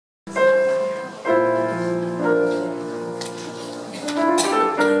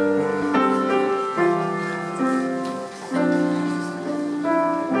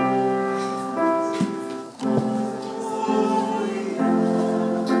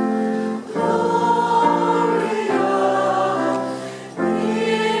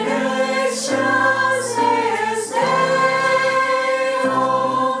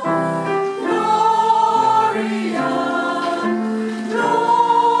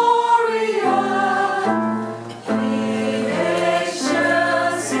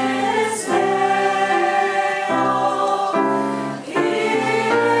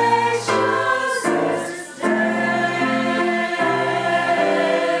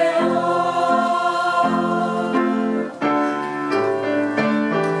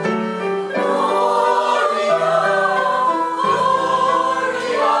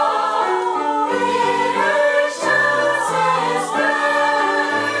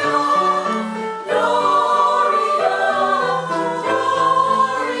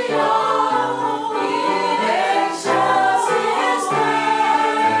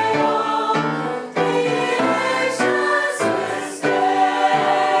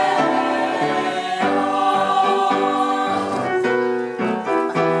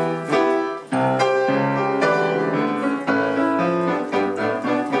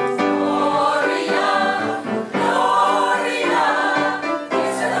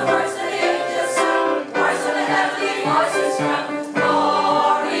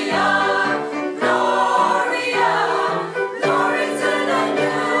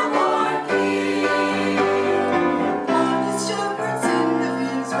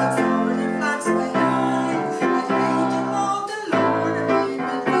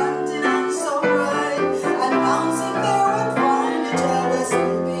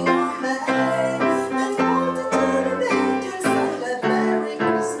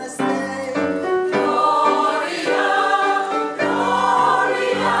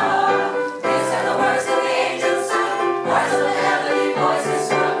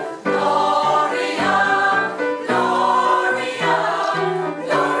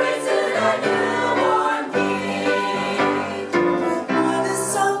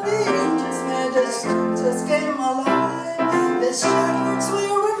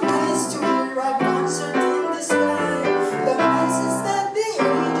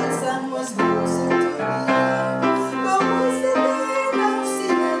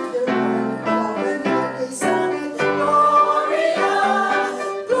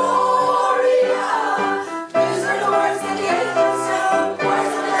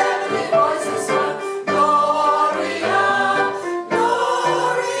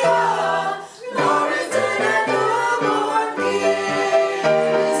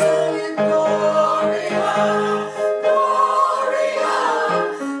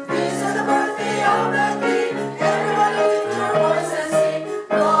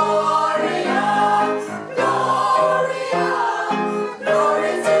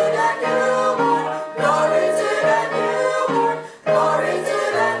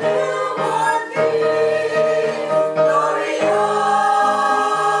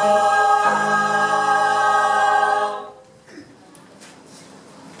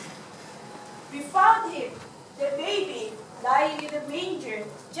here,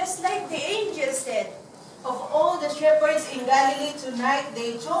 just like the angel said. Of all the shepherds in Galilee tonight,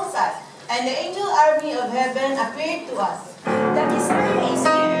 they chose us, and the angel army of heaven appeared to us. The Messiah is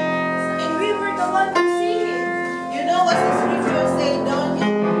here, and we were the one to see him. You know what the scriptures say, don't you?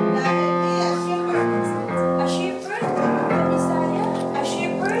 That he be a shepherd. A shepherd? The Messiah? A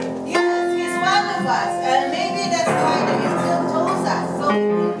shepherd? Yes, he's one of us, and maybe that's why the angel chose us, so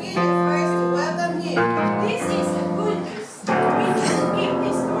we will be the first to welcome him. This is the good news. We can keep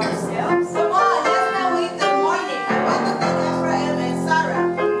this to ourselves. Come on, let's not wait till morning. I want to tell Ephraim and Sarah.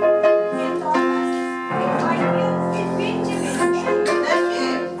 And Thomas, and Michael, and Benjamin, and The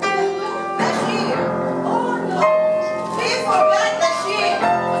sheep. The sheep. oh no! We forgot the sheep.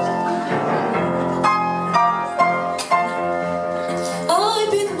 I've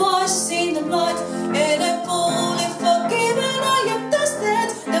been washed in the blood, and I'm fully forgiven. I have tasted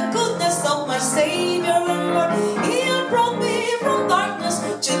the goodness of my Savior, Lord. He has brought me from darkness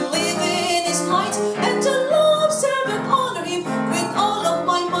to live in His light, and to love, serve, and honor Him with all of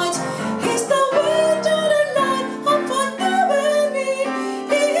my might. He's the way to the light of forgiven me.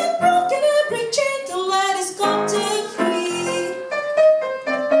 He has broken every chain to let His captive free.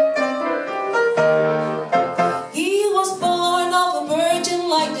 He was born of a virgin,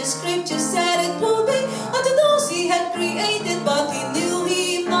 like the scripture said it would be, unto those He had created, but He knew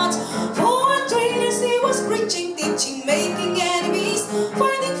Him not. For 3 years He was preaching, teaching, making enemies,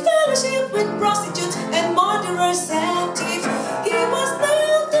 finding fellowship with prostitutes and murderers and thieves. He was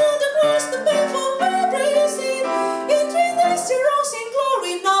nailed to the cross to pay for every sin. In 3 days He rose in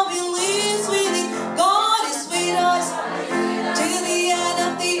glory, now He lives within. God is with us till the end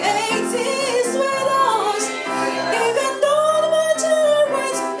of the age. He is with us. Even though the matter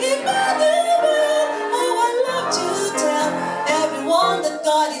waits, Emmanuel, oh I love to tell everyone that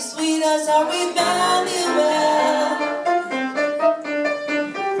God is with us, our Emmanuel.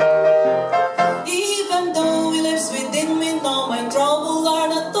 Even though He lives within me, now my troubles are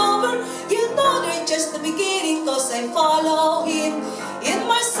not over. You know they're just the beginning, cause I follow Him. In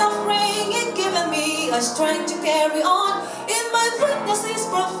my suffering He's given me a strength to carry on. In my weakness He's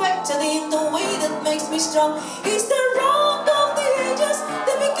perfected in the way that makes me strong. He's